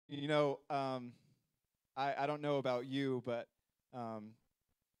You know, I don't know about you, but um,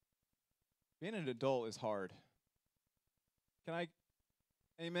 being an adult is hard. Can I?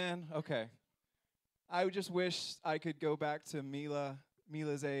 Amen. Okay. I would just wish I could go back to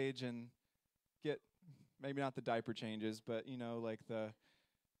Mila's age and get maybe not the diaper changes, but like the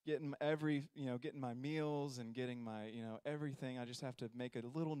getting getting my meals and getting my everything. I just have to make a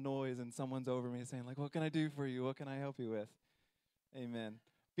little noise and someone's over me saying like, "What can I do for you? What can I help you with?" Amen.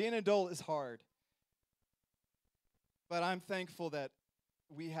 Being an adult is hard, but I'm thankful that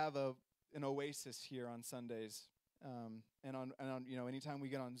we have an oasis here on Sundays, and on anytime we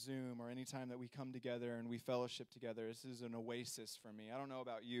get on Zoom or anytime that we come together and we fellowship together. This is an oasis for me. I don't know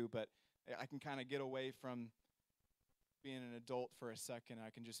about you, but I can kind of get away from being an adult for a second.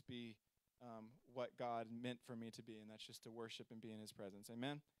 I can just be what God meant for me to be, and that's just to worship and be in His presence.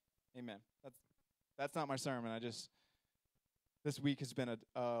 Amen. Amen. That's not my sermon. This week has been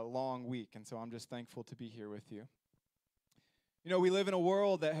a long week, and so I'm just thankful to be here with you. You know, we live in a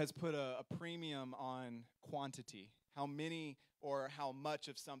world that has put a premium on quantity, how many or how much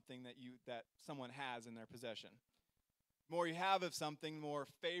of something that someone has in their possession. The more you have of something, the more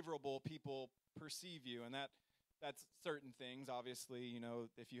favorable people perceive you, and that's certain things. Obviously,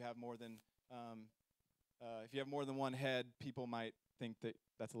 if you have more than one head, people might think that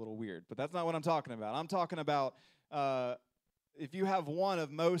that's a little weird. But that's not what I'm talking about. I'm talking about if you have one of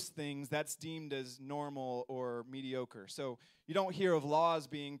most things, that's deemed as normal or mediocre. So you don't hear of laws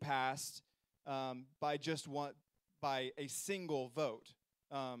being passed by a single vote.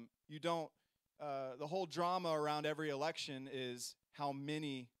 You don't. The whole drama around every election is how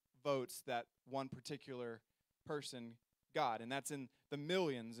many votes that one particular person got, and that's in the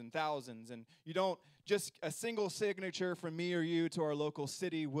millions and thousands. And you don't just a single signature from me or you to our local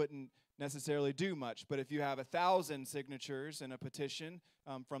city wouldn't necessarily do much. But if you have 1,000 signatures in a petition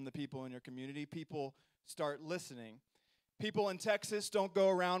from the people in your community, people start listening. People in Texas don't go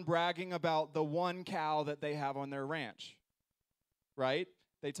around bragging about the one cow that they have on their ranch, right?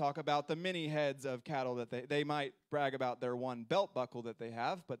 They talk about the many heads of cattle that they might brag about their one belt buckle that they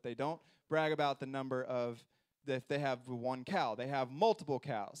have, but they don't brag about the number of, if they have one cow. They have multiple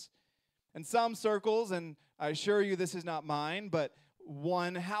cows. In some circles, and I assure you this is not mine, but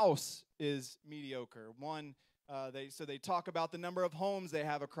one house is mediocre. They talk about the number of homes they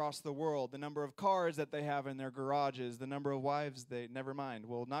have across the world, the number of cars that they have in their garages, the number of wives never mind.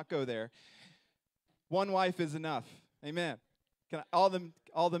 We'll not go there. One wife is enough. Amen. All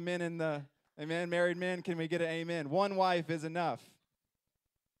the men in the amen, married men, can we get an amen? One wife is enough.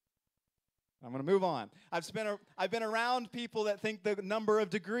 I'm going to move on. I've been around people that think the number of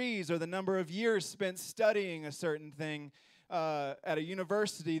degrees or the number of years spent studying a certain thing at a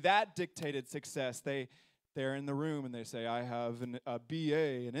university, that dictated success. They're in the room and they say, I have a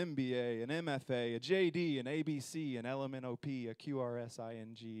BA, an MBA, an MFA, a JD, an ABC, an LMNOP, a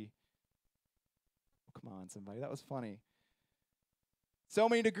QRSING. Oh, come on, somebody. That was funny. So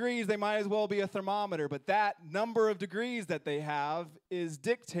many degrees, they might as well be a thermometer, but that number of degrees that they have is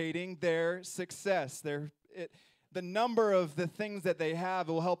dictating their success. The number of the things that they have,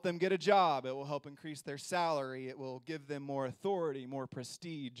 it will help them get a job. It will help increase their salary. It will give them more authority, more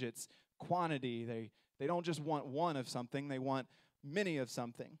prestige. It's quantity. They don't just want one of something, they want many of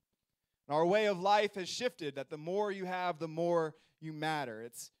something. And our way of life has shifted, that the more you have, the more you matter.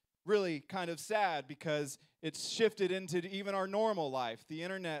 It's really kind of sad because it's shifted into even our normal life. The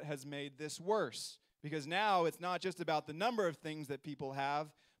internet has made this worse because now it's not just about the number of things that people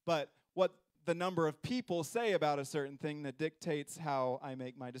have, but what the number of people say about a certain thing that dictates how I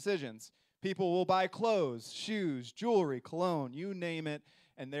make my decisions. People will buy clothes, shoes, jewelry, cologne, you name it,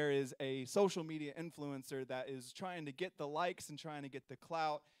 and there is a social media influencer that is trying to get the likes and trying to get the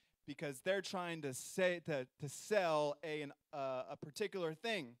clout because they're trying to sell a particular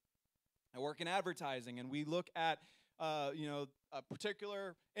thing. I work in advertising, and we look at a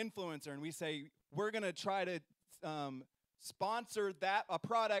particular influencer, and we say we're going to try to sponsor a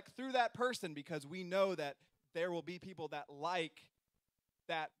product through that person because we know that there will be people that like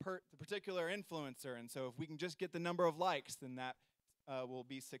that particular influencer, and so if we can just get the number of likes, then that will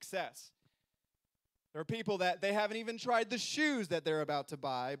be success. There are people that they haven't even tried the shoes that they're about to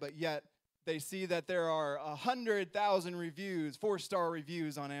buy, but yet they see that there are 100,000 reviews, 4-star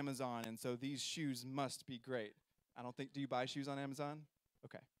reviews on Amazon, and so these shoes must be great. Do you buy shoes on Amazon?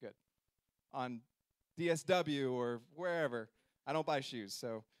 Okay, good. On DSW or wherever. I don't buy shoes,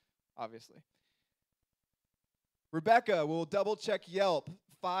 so obviously. Rebecca will double-check Yelp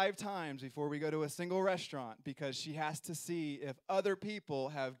 5 times before we go to a single restaurant because she has to see if other people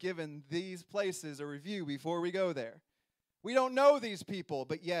have given these places a review before we go there. We don't know these people,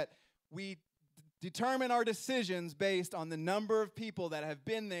 but yet we determine our decisions based on the number of people that have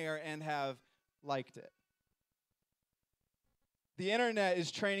been there and have liked it. The internet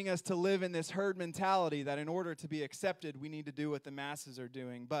is training us to live in this herd mentality that in order to be accepted, we need to do what the masses are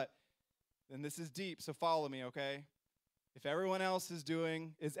doing. But, and this is deep, so follow me, okay? If everyone else is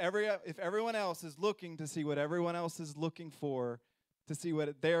doing, if everyone else is looking to see what everyone else is looking for, to see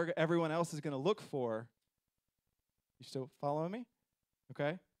what everyone else is going to look for, you still following me?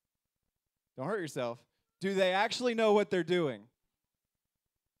 Okay? Don't hurt yourself. Do they actually know what they're doing?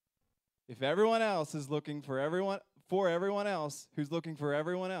 If everyone else is looking for everyone else who's looking for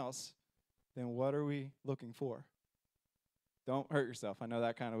everyone else, then what are we looking for? Don't hurt yourself. I know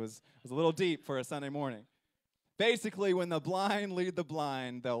that kind of was a little deep for a Sunday morning. Basically, when the blind lead the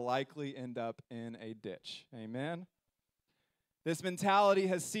blind, they'll likely end up in a ditch. Amen? This mentality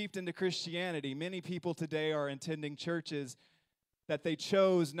has seeped into Christianity. Many people today are attending churches that they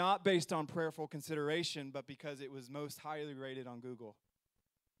chose not based on prayerful consideration, but because it was most highly rated on Google.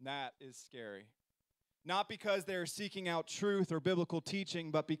 And that is scary. Not because they're seeking out truth or biblical teaching,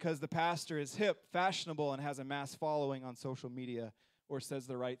 but because the pastor is hip, fashionable, and has a mass following on social media or says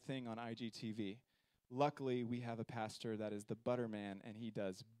the right thing on IGTV. Luckily, we have a pastor that is the butter man, and he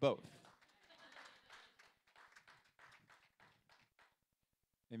does both.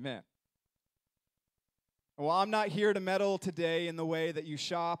 Amen. Well, I'm not here to meddle today in the way that you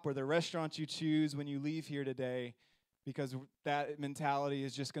shop or the restaurant you choose when you leave here today, because that mentality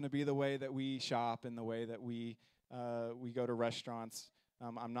is just going to be the way that we shop and the way that we go to restaurants.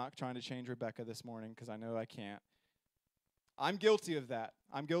 I'm not trying to change Rebecca this morning because I know I can't. I'm guilty of that.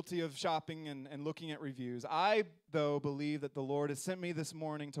 I'm guilty of shopping and looking at reviews. I, though, believe that the Lord has sent me this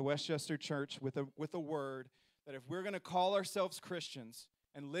morning to Westchester Church with a word that if we're going to call ourselves Christians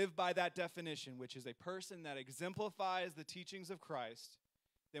and live by that definition, which is a person that exemplifies the teachings of Christ,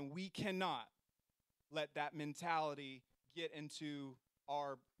 then we cannot let that mentality get into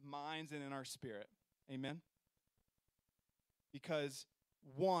our minds and in our spirit. Amen? Because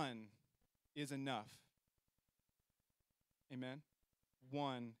one is enough. Amen?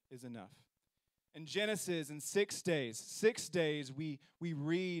 One is enough. In Genesis, in 6 days, we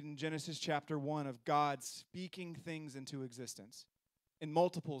read in Genesis chapter 1 of God speaking things into existence. In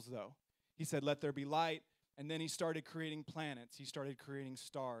multiples, though. He said, let there be light, and then he started creating planets. He started creating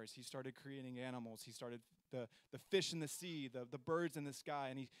stars. He started creating animals. He started the fish in the sea, the birds in the sky,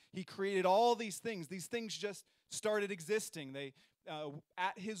 and he created all these things. These things just started existing. They,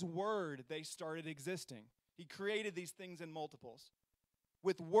 at his word, they started existing. He created these things in multiples.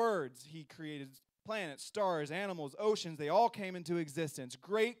 With words, he created planets, stars, animals, oceans. They all came into existence.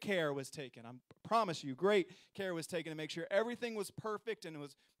 Great care was taken. I promise you, great care was taken to make sure everything was perfect and it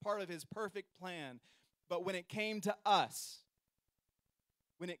was part of his perfect plan. But when it came to us,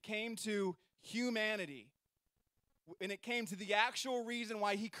 when it came to humanity, when it came to the actual reason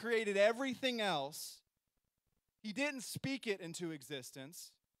why he created everything else, he didn't speak it into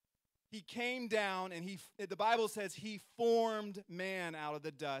existence. He came down and the Bible says he formed man out of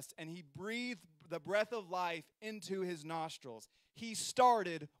the dust and he breathed the breath of life into his nostrils. He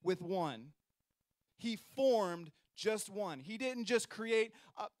started with one. He formed just one. He didn't just create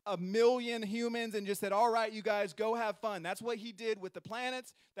a million humans and just said, all right, you guys, go have fun. That's what he did with the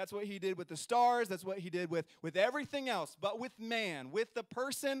planets. That's what he did with the stars. That's what he did with everything else. But with man, with the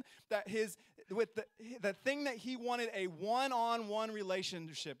person that with the thing that he wanted a one-on-one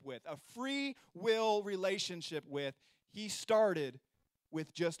relationship with, a free will relationship with, he started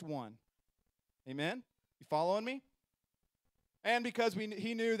with just one. Amen? You following me? And because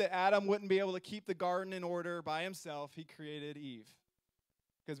he knew that Adam wouldn't be able to keep the garden in order by himself, he created Eve.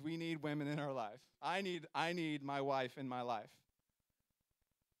 Because we need women in our life. I need my wife in my life.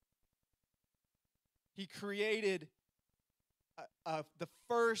 He created the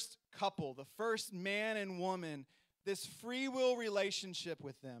first couple, the first man and woman, this free will relationship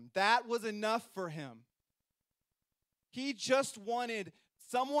with them. That was enough for him. He just wanted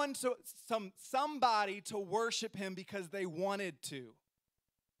somebody to worship him because they wanted to.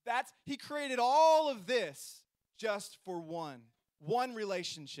 He created all of this just for one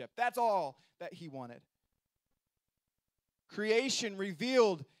relationship. That's all that he wanted. Creation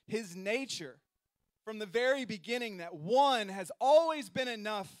revealed his nature from the very beginning, that one has always been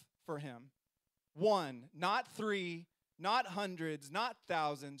enough for him. One, not three, not hundreds, not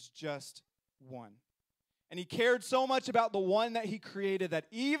thousands, just one. And he cared so much about the one that he created that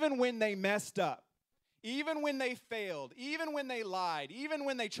even when they messed up, even when they failed, even when they lied, even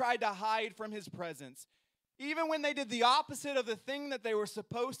when they tried to hide from his presence, Even when they did the opposite of the thing that they were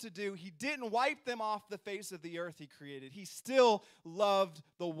supposed to do, he didn't wipe them off the face of the earth he created. He still loved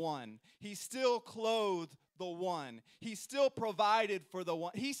the one. He still clothed the one. He still provided for the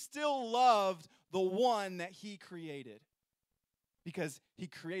one. He still loved the one that he created because he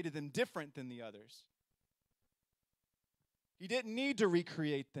created them different than the others. He didn't need to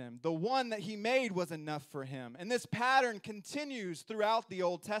recreate them. The one that he made was enough for him. And this pattern continues throughout the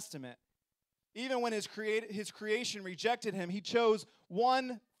Old Testament. Even when his creation rejected him, he chose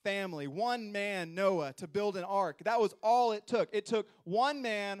one family, one man, Noah, to build an ark. That was all it took. It took one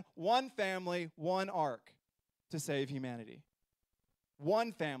man, one family, one ark to save humanity.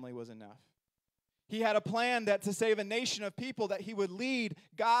 One family was enough. He had a plan that to save a nation of people that he would lead,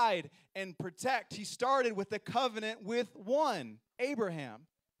 guide, and protect. He started with a covenant with one, Abraham.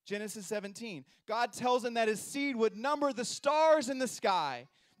 Genesis 17. God tells him that his seed would number the stars in the sky,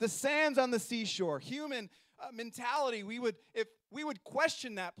 the sands on the seashore. Human mentality, if we would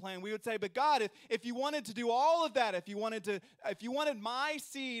question that plan, we would say, but God, if you wanted to do all of that, if you wanted my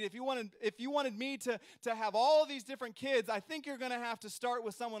seed, if you wanted me to have all of these different kids, I think you're going to have to start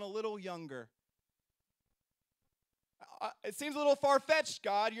with someone a little younger. It seems a little far-fetched,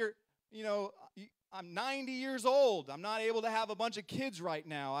 God. I'm 90 years old. I'm not able to have a bunch of kids right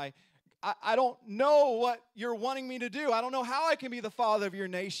now. I don't know what you're wanting me to do. I don't know how I can be the father of your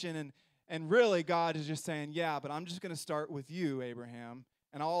nation. And really, God is just saying, yeah, but I'm just going to start with you, Abraham.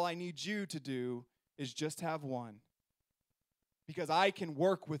 And all I need you to do is just have one. Because I can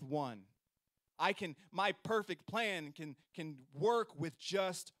work with one. My perfect plan can work with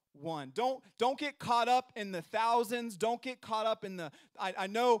just one. Don't get caught up in the thousands. Don't get caught up in the, I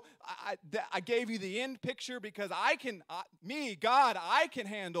know I gave you the end picture because I can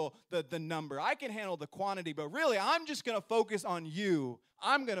handle the number. I can handle the quantity, but really I'm just going to focus on you.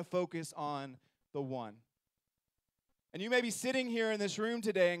 I'm going to focus on the one. And you may be sitting here in this room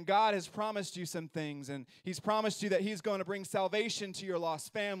today and God has promised you some things, and he's promised you that he's going to bring salvation to your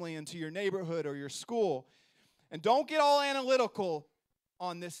lost family and to your neighborhood or your school. And don't get all analytical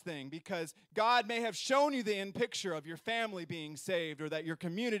on this thing, because God may have shown you the end picture of your family being saved or that your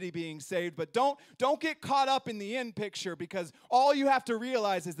community being saved, but don't get caught up in the end picture, because all you have to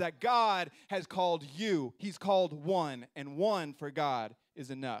realize is that God has called you. He's called one, and one for God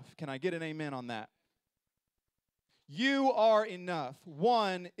is enough. Can I get an amen on that? You are enough.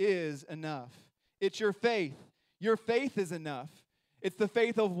 One is enough. It's your faith. Your faith is enough. It's the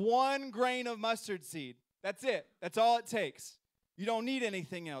faith of one grain of mustard seed. That's it. That's all it takes. You don't need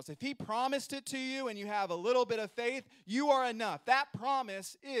anything else. If he promised it to you and you have a little bit of faith, you are enough. That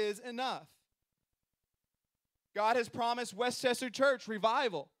promise is enough. God has promised Westchester Church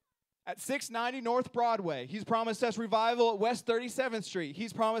revival at 690 North Broadway. He's promised us revival at West 37th Street.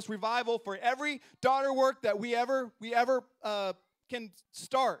 He's promised revival for every daughter work that we ever can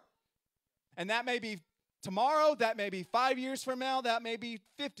start. And that may be tomorrow, that may be 5 years from now, that may be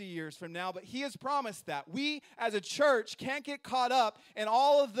 50 years from now, but he has promised that. We as a church can't get caught up in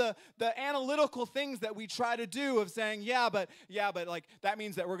all of the analytical things that we try to do of saying, yeah, but like that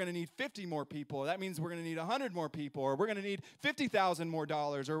means that we're going to need 50 more people, or that means we're going to need 100 more people, or we're going to need $50,000 more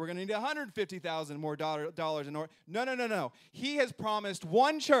dollars, or we're going to need $150,000 more dollars in order. No. He has promised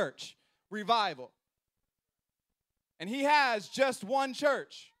one church revival. And he has just one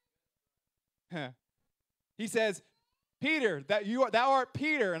church. He says, Peter, thou art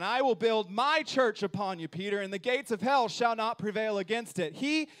Peter, and I will build my church upon you, Peter, and the gates of hell shall not prevail against it.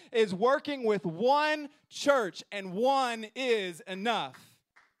 He is working with one church, and one is enough.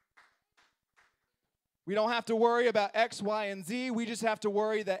 We don't have to worry about X, Y, and Z. We just have to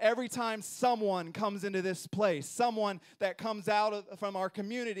worry that every time someone comes into this place, someone that comes out from our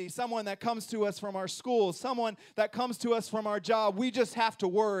community, someone that comes to us from our schools, someone that comes to us from our job, we just have to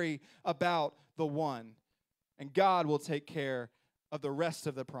worry about the one. And God will take care of the rest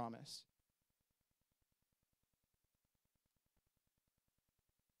of the promise.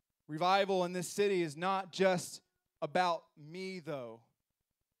 Revival in this city is not just about me, though.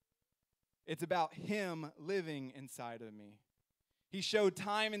 It's about him living inside of me. He showed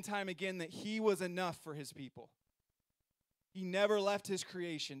time and time again that he was enough for his people. He never left his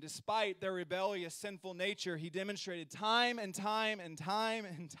creation. Despite their rebellious, sinful nature, he demonstrated time and time and time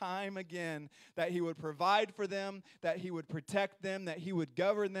and time again that he would provide for them, that he would protect them, that he would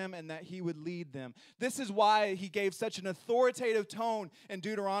govern them, and that he would lead them. This is why he gave such an authoritative tone in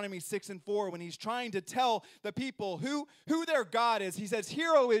Deuteronomy 6:4 when he's trying to tell the people who their God is. He says,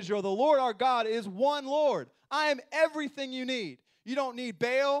 "Hear, O Israel, the Lord our God is one Lord. I am everything you need." You don't need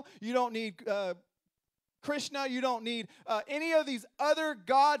Baal. You don't need Krishna, you don't need any of these other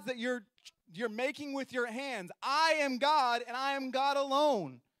gods that you're you're making with your hands. I am God, and I am God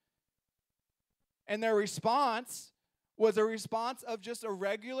alone. And their response was a response of just a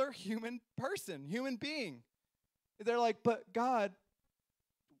regular human person, human being. They're like, but God,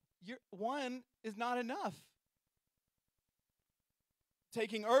 one is not enough.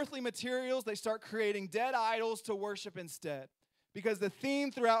 Taking earthly materials, they start creating dead idols to worship instead. Because the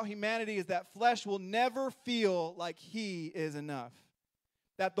theme throughout humanity is that flesh will never feel like he is enough.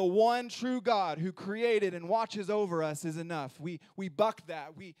 That the one true God who created and watches over us is enough. We buck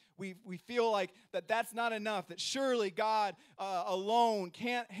that. We feel like that's not enough, that surely God alone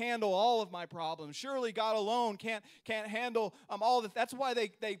can't handle all of my problems. Surely God alone can't handle all of that's why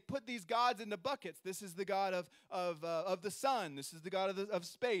they put these gods into buckets. This is the God of the sun. This is the God of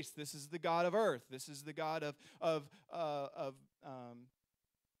space. This is the God of earth. This is the God of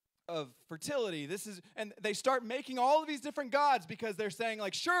fertility. And they start making all of these different gods because they're saying,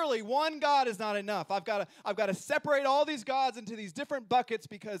 like, surely one God is not enough. I've got to separate all these gods into these different buckets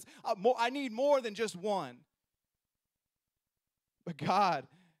because I need more than just one. But God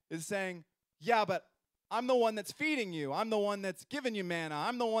is saying, yeah, but I'm the one that's feeding you. I'm the one that's giving you manna.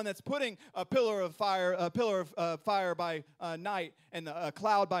 I'm the one that's putting a pillar of fire by night and a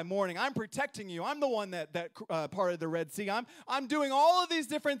cloud by morning. I'm protecting you. I'm the one that parted the Red Sea. I'm doing all of these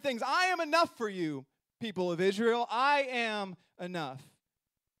different things. I am enough for you, people of Israel. I am enough.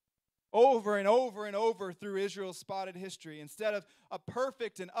 Over and over and over through Israel's spotted history, instead of a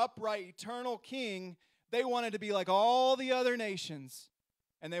perfect and upright eternal king, they wanted to be like all the other nations,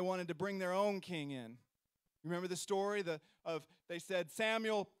 and they wanted to bring their own king in. Remember the story they said,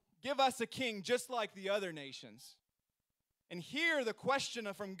 Samuel, give us a king just like the other nations. And here the question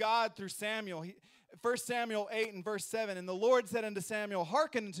from God through Samuel, 1 Samuel 8 and verse 7, and the Lord said unto Samuel,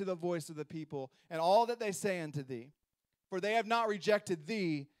 hearken unto the voice of the people and all that they say unto thee. For they have not rejected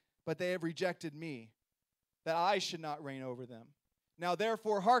thee, but they have rejected me, that I should not reign over them. Now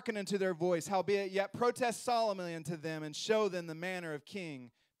therefore hearken unto their voice, howbeit yet protest solemnly unto them, and show them the manner of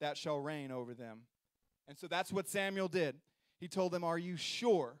king that shall reign over them. And so that's what Samuel did. He told them, are you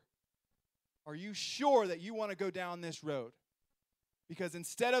sure? Are you sure that you want to go down this road? Because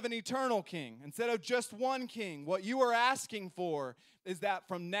instead of an eternal king, instead of just one king, what you are asking for is that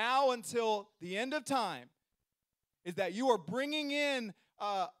from now until the end of time, is that you are bringing in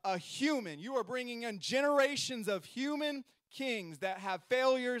a human. You are bringing in generations of human kings that have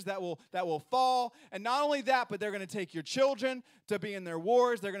failures, that will fall. And not only that, but they're going to take your children to be in their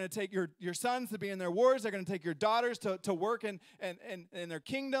wars. They're going to take your sons to be in their wars. They're going to take your daughters to work in their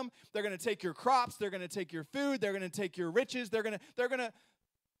kingdom. They're going to take your crops. They're going to take your food. They're going to take your riches. They're going to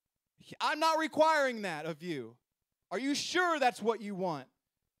I'm not requiring that of you. Are you sure that's what you want?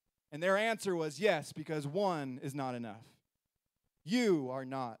 And their answer was yes, because one is not enough. You are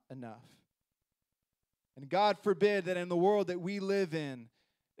not enough. And God forbid that in the world that we live in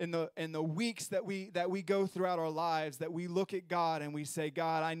the weeks that we go throughout our lives, that we look at God and we say,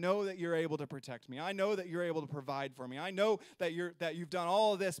 God, I know that you're able to protect me. I know that you're able to provide for me. I know that you've done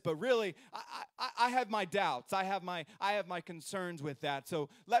all of this, but really, I have my doubts. I have my concerns with that. So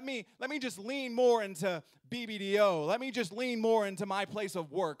let me just lean more into BBDO. Let me just lean more into my place of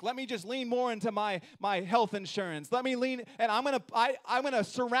work. Let me just lean more into my health insurance. Let me lean, and I'm gonna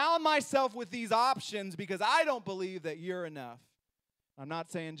surround myself with these options because I don't believe that you're enough. I'm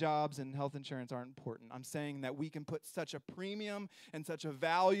not saying jobs and health insurance aren't important. I'm saying that we can put such a premium and such a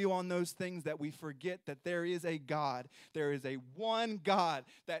value on those things that we forget that there is a God. There is a one God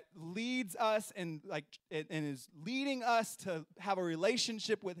that leads us and is leading us to have a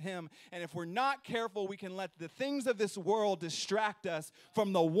relationship with him. And if we're not careful, we can let the things of this world distract us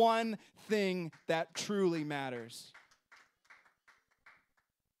from the one thing that truly matters.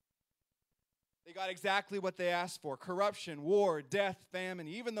 They got exactly what they asked for. Corruption, war, death, famine.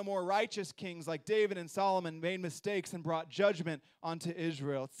 Even the more righteous kings like David and Solomon made mistakes and brought judgment onto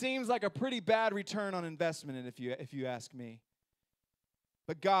Israel. It seems like a pretty bad return on investment, if you ask me.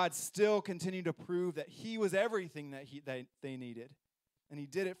 But God still continued to prove that he was everything that they needed. And he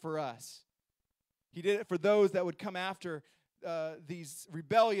did it for us. He did it for those that would come after these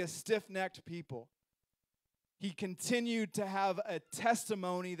rebellious, stiff-necked people. He continued to have a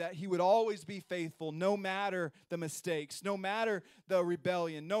testimony that he would always be faithful no matter the mistakes, no matter the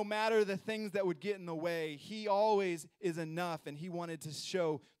rebellion, no matter the things that would get in the way. He always is enough, and he wanted to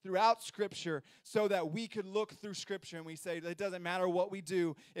show throughout Scripture so that we could look through Scripture and we say, it doesn't matter what we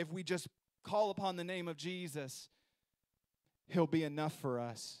do, if we just call upon the name of Jesus, he'll be enough for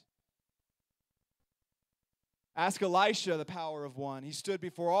us. Ask Elisha, the power of one. He stood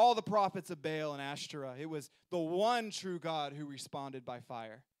before all the prophets of Baal and Ashtoreth. It was the one true God who responded by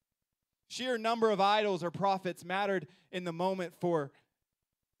fire. Sheer number of idols or prophets mattered in the moment for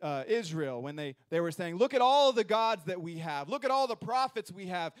Israel when they were saying, look at all the gods that we have. Look at all the prophets we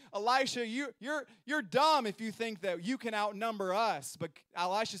have. Elisha, you're dumb if you think that you can outnumber us. But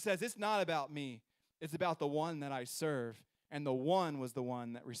Elisha says, it's not about me. It's about the one that I serve. And the one was the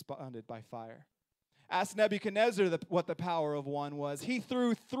one that responded by fire. Ask Nebuchadnezzar what the power of one was. He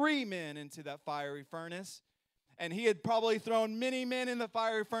threw 3 men into that fiery furnace. And he had probably thrown many men in the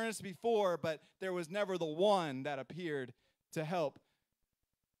fiery furnace before, but there was never the one that appeared to help.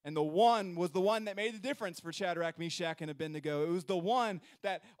 And the one was the one that made the difference for Shadrach, Meshach, and Abednego. It was the one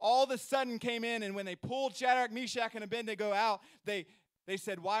that all of a sudden came in, and when they pulled Shadrach, Meshach, and Abednego out, they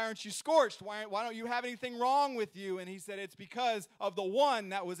said, why aren't you scorched? Why don't you have anything wrong with you? And he said, it's because of the one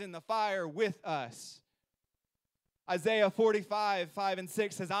that was in the fire with us. Isaiah 45, 5 and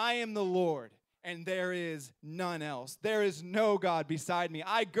 6 says, I am the Lord, and there is none else. There is no God beside me.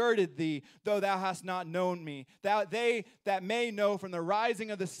 I girded thee, though thou hast not known me. They that may know from the rising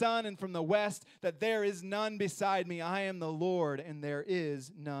of the sun and from the west, that there is none beside me. I am the Lord, and there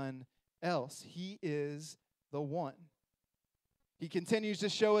is none else. He is the one. He continues to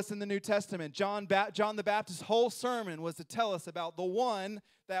show us in the New Testament. John the Baptist's whole sermon was to tell us about the one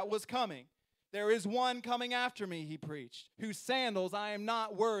that was coming. There is one coming after me, he preached, whose sandals I am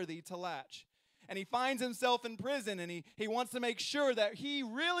not worthy to latch. And he finds himself in prison, and he wants to make sure that he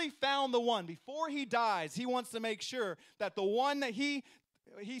really found the one. Before he dies, he wants to make sure that the one that he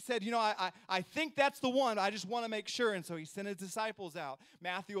said, I think that's the one. I just want to make sure. And so he sent his disciples out.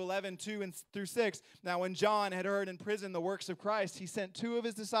 Matthew 11, 2 through 6. Now when John had heard in prison the works of Christ, he sent 2 of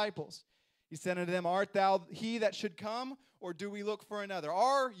his disciples. He said unto them, art thou he that should come, or do we look for another?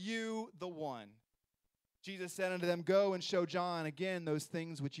 Are you the one? Jesus said unto them, go and show John again those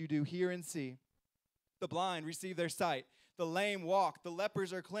things which you do hear and see. The blind receive their sight, the lame walk, the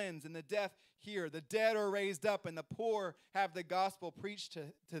lepers are cleansed, and the deaf hear. The dead are raised up, and the poor have the gospel preached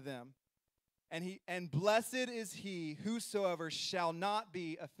to them. And blessed is he whosoever shall not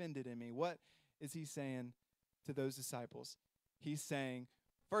be offended in me. What is he saying to those disciples? He's saying,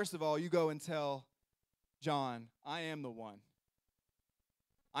 first of all, you go and tell John, I am the one.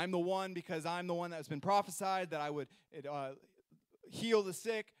 I'm the one because I'm the one that's been prophesied that I would heal the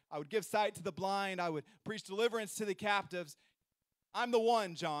sick. I would give sight to the blind. I would preach deliverance to the captives. I'm the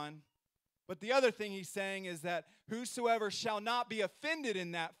one, John. But the other thing he's saying is that whosoever shall not be offended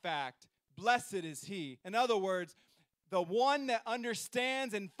in that fact, blessed is he. In other words, the one that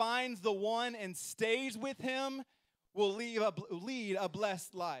understands and finds the one and stays with him will lead a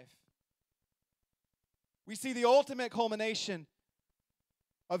blessed life. We see the ultimate culmination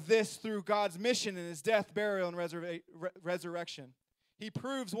of this through God's mission in his death, burial, and resurrection. He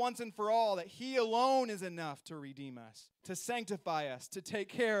proves once and for all that he alone is enough to redeem us, to sanctify us, to take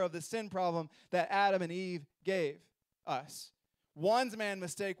care of the sin problem that Adam and Eve gave us. One man's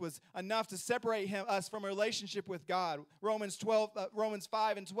mistake was enough to separate us from a relationship with God. Romans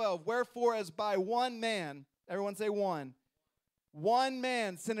 5 and 12. Wherefore, as by one man, everyone say one. One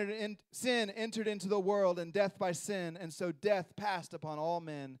man sin entered into the world, and death by sin, and so death passed upon all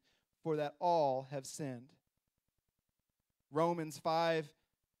men, for that all have sinned. Romans 5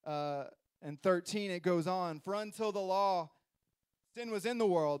 and 13, it goes on. For until the law, sin was in the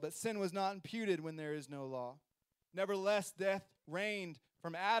world, but sin was not imputed when there is no law. Nevertheless, death reigned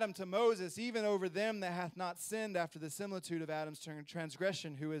from Adam to Moses, even over them that hath not sinned after the similitude of Adam's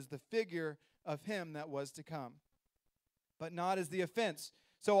transgression, who is the figure of him that was to come. But not as the offense,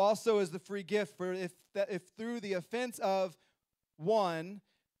 so also is the free gift. For if through the offense of one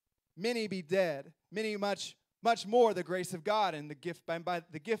many be dead, many much more the grace of God, and the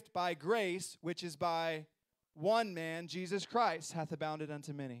gift by grace, which is by one man, Jesus Christ, hath abounded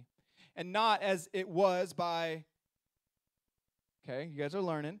unto many. And not as it was by, okay, you guys are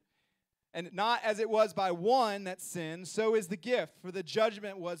learning. And not as it was by one that sinned, so is the gift. For the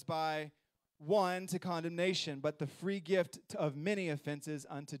judgment was by one to condemnation, but the free gift of many offenses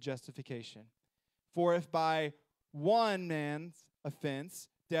unto justification. For if by one man's offense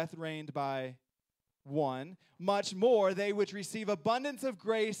death reigned by one, much more they which receive abundance of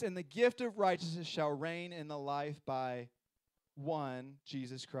grace and the gift of righteousness shall reign in the life by one,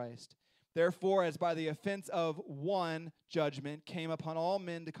 Jesus Christ. Therefore, as by the offense of one judgment came upon all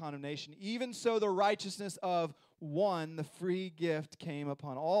men to condemnation, even so the righteousness of one, the free gift, came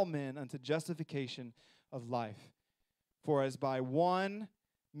upon all men unto justification of life. For as by one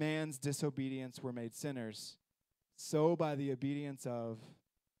man's disobedience were made sinners, so by the obedience of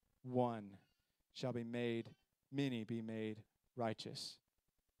one shall many be made righteous.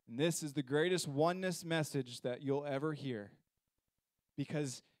 And this is the greatest oneness message that you'll ever hear.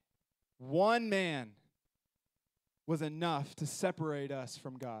 Because One man was enough to separate us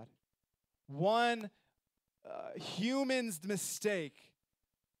from God. One human's mistake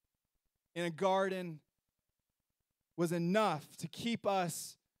in a garden was enough to keep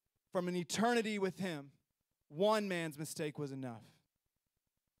us from an eternity with him. One man's mistake was enough.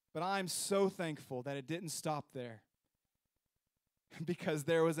 But I'm so thankful that it didn't stop there, because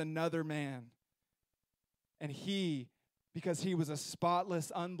there was another man. And he, because he was a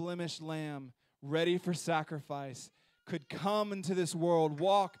spotless, unblemished lamb, ready for sacrifice, could come into this world,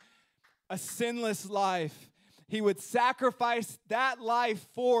 walk a sinless life. He would sacrifice that life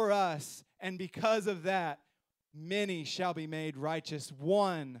for us. And because of that, many shall be made righteous.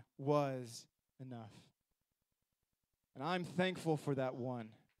 One was enough. And I'm thankful for that one.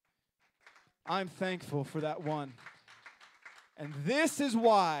 I'm thankful for that one. And this is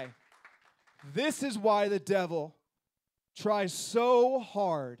why the devil tries so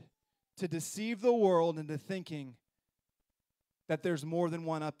hard to deceive the world into thinking that there's more than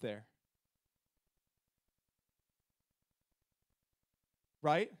one up there.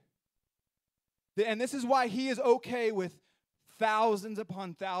 Right? And this is why he is okay with thousands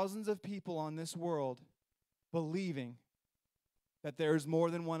upon thousands of people on this world believing that there's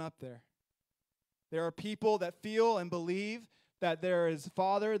more than one up there. There are people that feel and believe that there is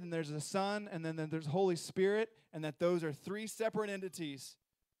Father, then there's a Son, and then there's Holy Spirit, and that those are three separate entities.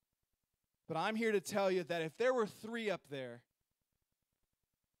 But I'm here to tell you that if there were three up there,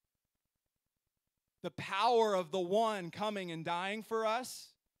 the power of the one coming and dying for us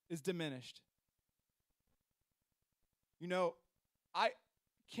is diminished. You know, I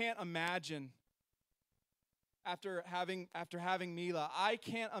can't imagine, after having Mila, I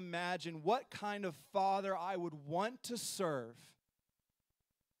can't imagine what kind of father I would want to serve.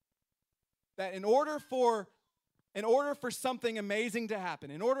 That in order for something amazing to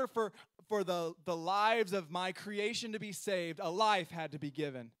happen, in order for the lives of my creation to be saved, a life had to be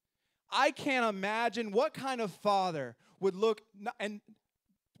given. I can't imagine what kind of father would look and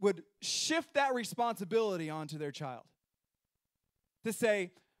would shift that responsibility onto their child. To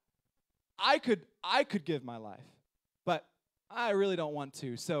say, I could give my life, but I really don't want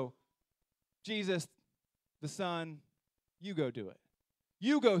to. So, Jesus, the Son, you go do it.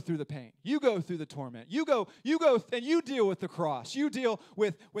 You go through the pain. You go through the torment. You go, and you deal with the cross. You deal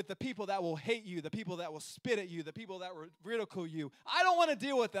with the people that will hate you, the people that will spit at you, the people that will ridicule you. I don't want to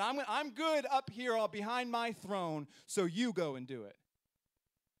deal with it. I'm good up here behind my throne, so you go and do it.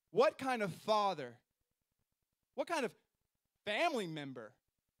 What kind of father, what kind of family member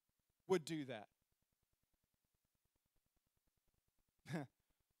would do that?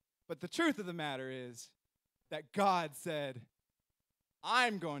 But the truth of the matter is that God said,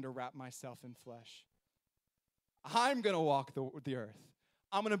 I'm going to wrap myself in flesh. I'm going to walk the earth.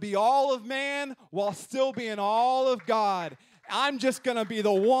 I'm going to be all of man while still being all of God. I'm just going to be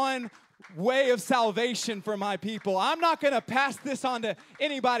the one way of salvation for my people. I'm not going to pass this on to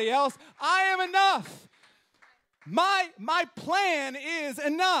anybody else. I am enough. My plan is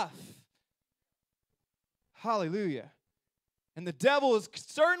enough. Hallelujah. And the devil is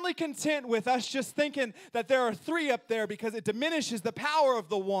certainly content with us just thinking that there are three up there because it diminishes the power of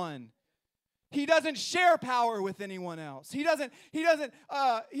the one. He doesn't share power with anyone else. He doesn't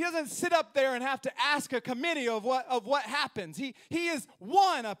sit up there and have to ask a committee of what happens. He is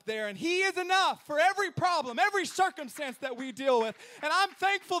one up there, and he is enough for every problem, every circumstance that we deal with. And I'm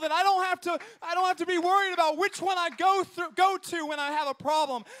thankful that I don't have to be worried about which one I go to when I have a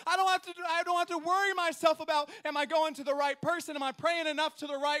problem. I don't have to worry myself about, am I going to the right person? Am I praying enough to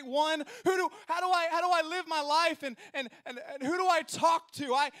the right one? How do I live my life, and who do I talk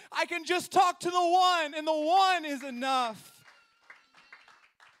to? I can just talk to the one, and the one is enough.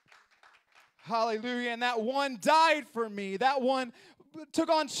 Hallelujah. And that one died for me. That one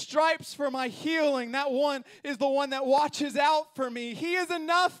took on stripes for my healing. That one is the one that watches out for me. He is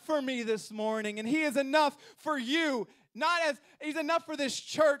enough for me this morning, and he is enough for you. Not as he's enough for this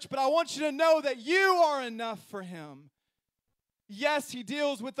church, but I want you to know that you are enough for him. Yes, he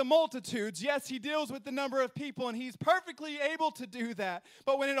deals with the multitudes. Yes, he deals with the number of people, and he's perfectly able to do that.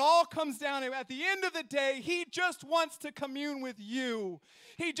 But when it all comes down to, at the end of the day, he just wants to commune with you.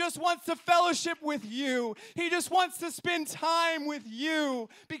 He just wants to fellowship with you. He just wants to spend time with you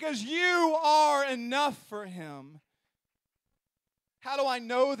because you are enough for him. How do I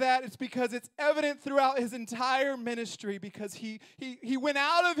know that? It's because it's evident throughout his entire ministry, because he went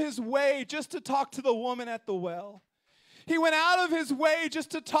out of his way just to talk to the woman at the well. He went out of his way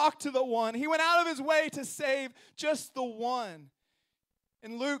just to talk to the one. He went out of his way to save just the one.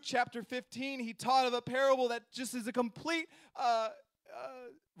 In Luke chapter 15, he taught of a parable that just is a complete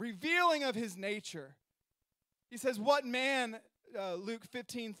revealing of his nature. He says, what man, Luke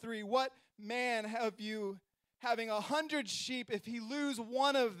 15:3, what man have you, having 100 sheep, if he lose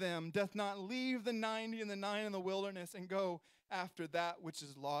one of them, doth not leave the 90 and the 9 in the wilderness and go after that which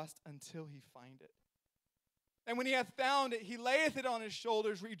is lost until he find it? And when he hath found it, he layeth it on his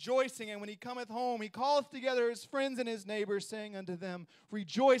shoulders, rejoicing. And when he cometh home, he calleth together his friends and his neighbors, saying unto them,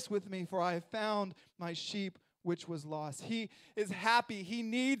 rejoice with me, for I have found my sheep which was lost. He is happy. He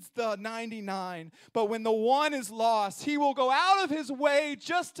needs the 99. But when the one is lost, he will go out of his way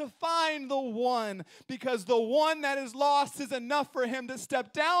just to find the one, because the one that is lost is enough for him to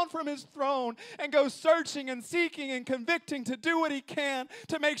step down from his throne and go searching and seeking and convicting to do what he can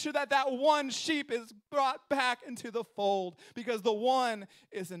to make sure that that one sheep is brought back into the fold, because the one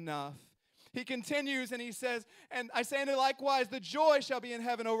is enough. He continues and he says, and I say unto you likewise, the joy shall be in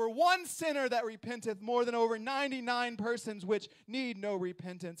heaven over one sinner that repenteth more than over 99 persons which need no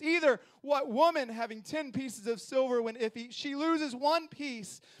repentance. Either what woman having 10 pieces of silver, when if she loses one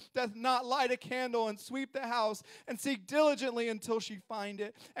piece, doth not light a candle and sweep the house and seek diligently until she find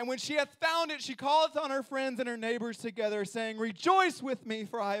it? And when she hath found it, she calleth on her friends and her neighbors together, saying, rejoice with me,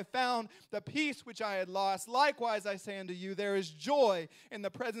 for I have found the piece which I had lost. Likewise I say unto you, there is joy in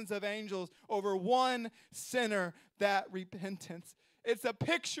the presence of angels over one sinner that repentance. It's a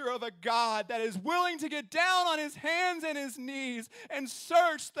picture of a God that is willing to get down on his hands and his knees and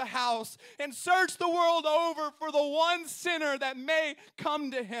search the house and search the world over for the one sinner that may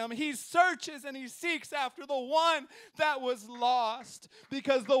come to him. He searches and he seeks after the one that was lost,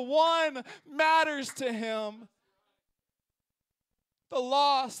 because the one matters to him. The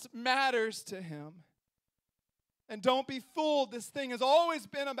lost matters to him. And don't be fooled. This thing has always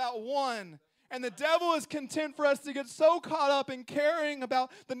been about one. And the devil is content for us to get so caught up in caring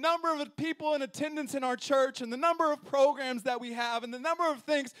about the number of people in attendance in our church and the number of programs that we have and the number of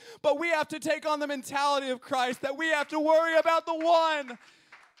things. But we have to take on the mentality of Christ, that we have to worry about the one.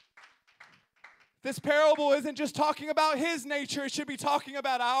 This parable isn't just talking about his nature. It should be talking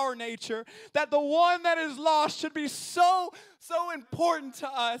about our nature. That the one that is lost should be so important to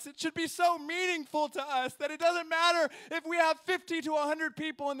us. It should be so meaningful to us that it doesn't matter if we have 50 to 100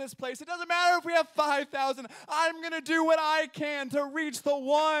 people in this place. It doesn't matter if we have 5,000. I'm going to do what I can to reach the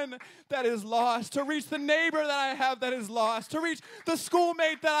one that is lost, to reach the neighbor that I have that is lost, to reach the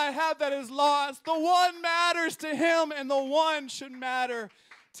schoolmate that I have that is lost. The one matters to him, and the one should matter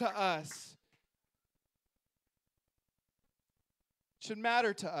to us. Should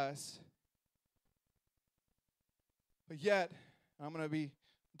matter to us. But yet, I'm going to be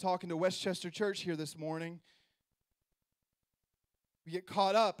talking to Westchester Church here this morning. We get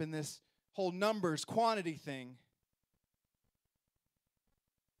caught up in this whole numbers, quantity thing.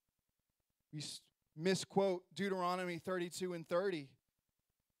 We misquote Deuteronomy 32 and 30.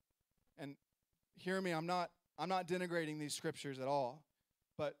 And hear me, I'm not denigrating these scriptures at all.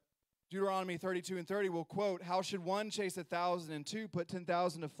 But Deuteronomy 32 and 30 will quote, how should one chase 1,000 and two put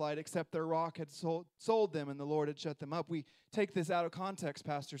 10,000 to flight, except their rock had sold them and the Lord had shut them up? We take this out of context,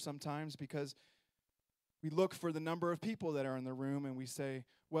 Pastor, sometimes, because we look for the number of people that are in the room and we say,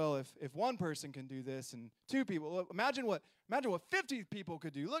 well, if one person can do this and two people, look, imagine what 50 people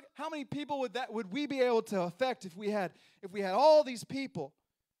could do. Look, how many people would we be able to affect if we had all these people?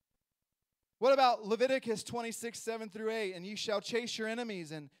 What about Leviticus 26, 7 through 8? And ye shall chase your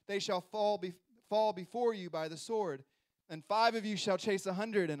enemies, and they shall fall before you by the sword. And 5 of you shall chase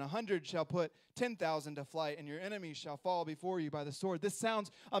 100, and 100 shall put 10,000 to flight, and your enemies shall fall before you by the sword. This sounds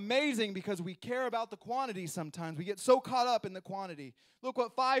amazing because we care about the quantity sometimes. We get so caught up in the quantity. Look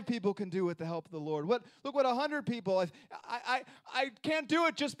what 5 people can do with the help of the Lord. Look what 100 people. I can't do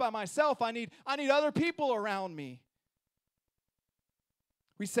it just by myself. I need other people around me.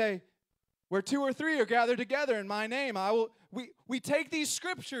 We say, where 2 or 3 are gathered together in my name, we take these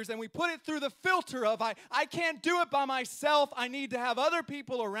scriptures and we put it through the filter of I can't do it by myself. I need to have other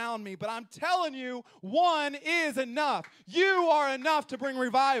people around me. But I'm telling you, one is enough. You are enough to bring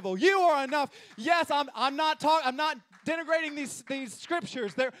revival. You are enough. Yes, I'm not denigrating these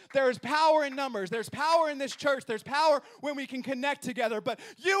scriptures. There is power in numbers. There's power in this church. There's power when we can connect together. But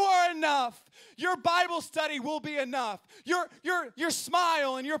you are enough. Your Bible study will be enough. Your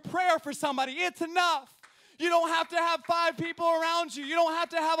smile and your prayer for somebody, it's enough. You don't have to have 5 people around you. You don't have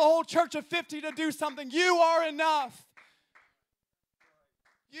to have a whole church of 50 to do something. You are enough.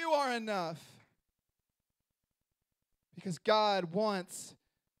 You are enough. Because God wants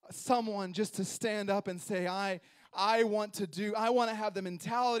someone just to stand up and say, I want to have the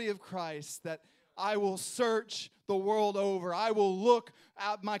mentality of Christ, that I will search the world over. I will look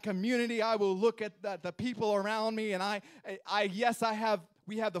at my community. I will look at the people around me. And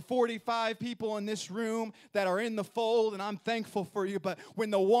we have the 45 people in this room that are in the fold, and I'm thankful for you. But when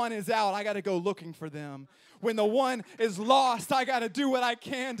the one is out, I got to go looking for them. When the one is lost, I got to do what I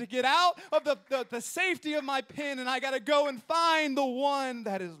can to get out of the safety of my pen, and I got to go and find the one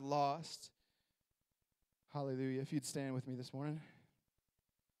that is lost. Hallelujah. If you'd stand with me this morning.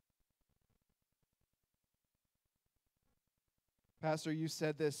 Pastor, you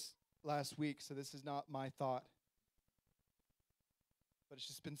said this last week, so this is not my thought. But it's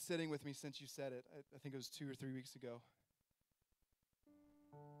just been sitting with me since you said it. I think it was 2 or 3 weeks ago.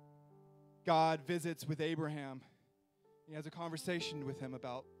 God visits with Abraham. He has a conversation with him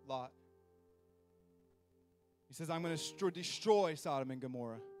about Lot. He says, I'm going to destroy Sodom and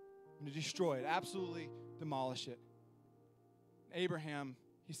Gomorrah. I'm going to destroy it, absolutely demolish it. Abraham,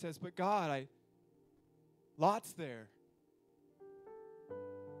 he says, but God, Lot's there.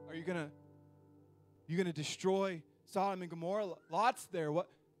 Are you gonna destroy Sodom and Gomorrah? Lot's there. What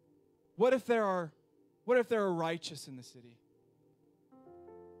if there are righteous in the city?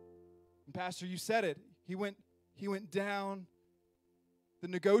 And Pastor, you said it. He went down the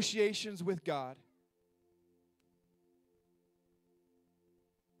negotiations with God.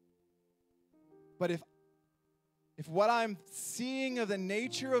 But if what I'm seeing of the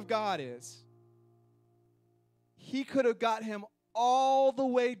nature of God is, he could have got him all the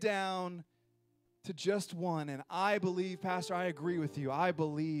way down to just one. And I believe, Pastor, I agree with you. I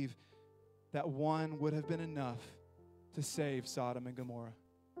believe that one would have been enough to save Sodom and Gomorrah.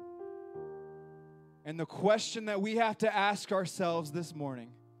 And the question that we have to ask ourselves this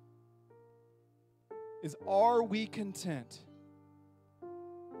morning is, are we content?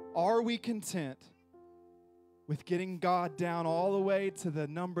 Are we content with getting God down all the way to the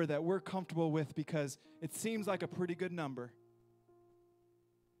number that we're comfortable with, because it seems like a pretty good number,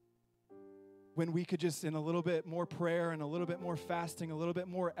 when we could just, in a little bit more prayer and a little bit more fasting, a little bit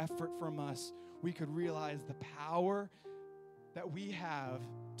more effort from us, we could realize the power that we have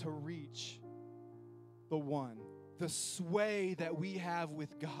to reach the one, the sway that we have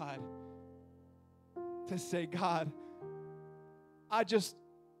with God, to say, God, I just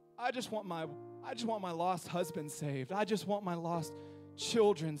want my lost husband saved. I just want my lost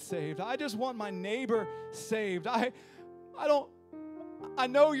children saved. I just want my neighbor saved. I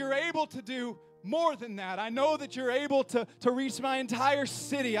know you're able to do more than that. I know that you're able to reach my entire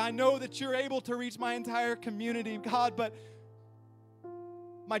city. I know that you're able to reach my entire community, God, but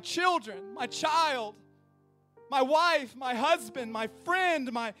my children, my child, my wife, my husband, my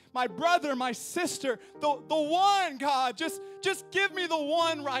friend, my brother, my sister, the one, God, just give me the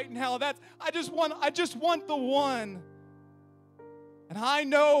one right now. I just want the one. And I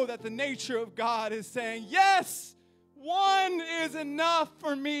know that the nature of God is saying, yes, one is enough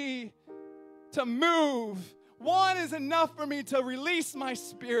for me to move. One is enough for me to release my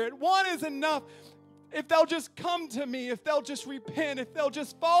spirit. One is enough. If they'll just come to me, if they'll just repent, if they'll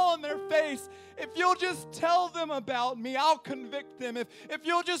just fall on their face, if you'll just tell them about me, I'll convict them. If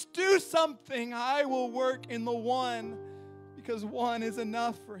you'll just do something, I will work in the one, because one is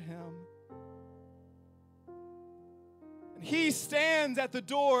enough for him. And he stands at the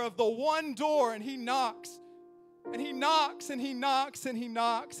door of the one door, and he knocks. And he knocks, and he knocks, and he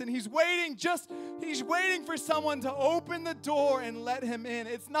knocks, and he's waiting for someone to open the door and let him in.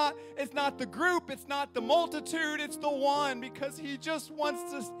 It's not the group, it's not the multitude, it's the one, because he just wants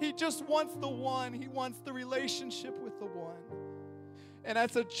the one. He wants the relationship with the one. And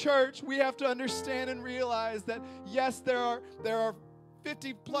as a church, we have to understand and realize that yes, there are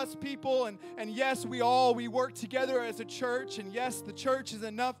 50 plus people, and yes, we work together as a church, and yes, the church is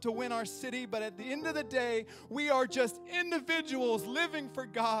enough to win our city, but at the end of the day, we are just individuals living for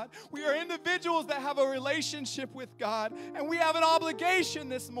God. We are individuals that have a relationship with God, and we have an obligation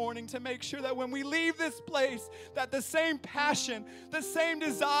this morning to make sure that when we leave this place, that the same passion, the same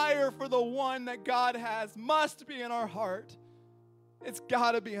desire for the one that God has must be in our heart. It's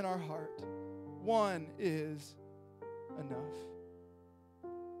got to be in our heart. One is enough.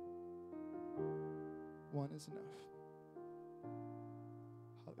 One is enough.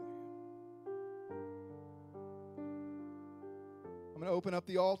 Hallelujah. I'm going to open up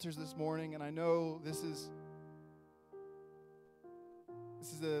the altars this morning, and I know this is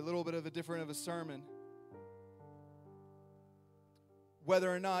a little bit of a different of a sermon. Whether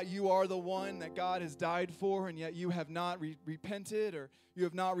or not you are the one that God has died for, and yet you have not repented, or you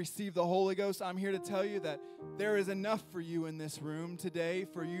have not received the Holy Ghost, I'm here to tell you that there is enough for you in this room today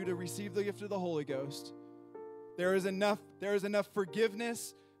for you to receive the gift of the Holy Ghost. There is enough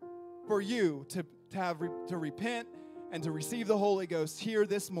forgiveness for you to repent and to receive the Holy Ghost here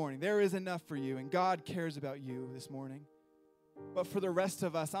this morning. There is enough for you, and God cares about you this morning. But for the rest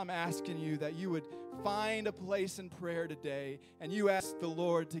of us, I'm asking you that you would find a place in prayer today, and you ask the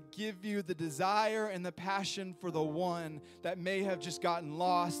Lord to give you the desire and the passion for the one that may have just gotten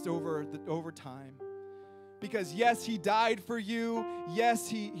lost over time. Because yes, he died for you. Yes,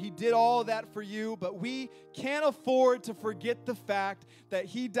 he did all that for you. But we can't afford to forget the fact that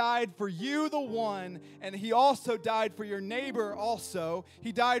he died for you, the one, and he also died for your neighbor also.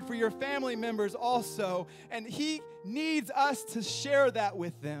 He died for your family members also. And he needs us to share that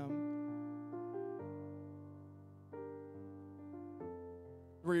with them.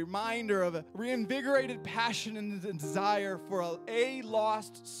 Reminder of a reinvigorated passion and desire for a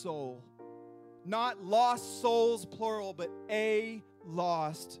lost soul. Not lost souls, plural, but a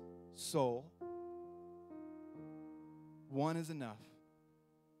lost soul. One is enough.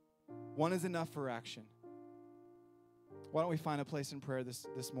 One is enough for action. Why don't we find a place in prayer this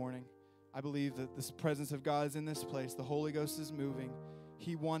morning? I believe that the presence of God is in this place. The Holy Ghost is moving.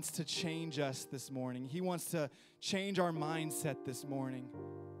 He wants to change us this morning. He wants to change our mindset this morning.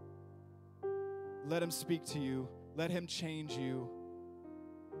 Let him speak to you. Let him change you.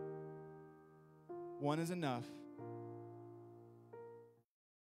 One is enough.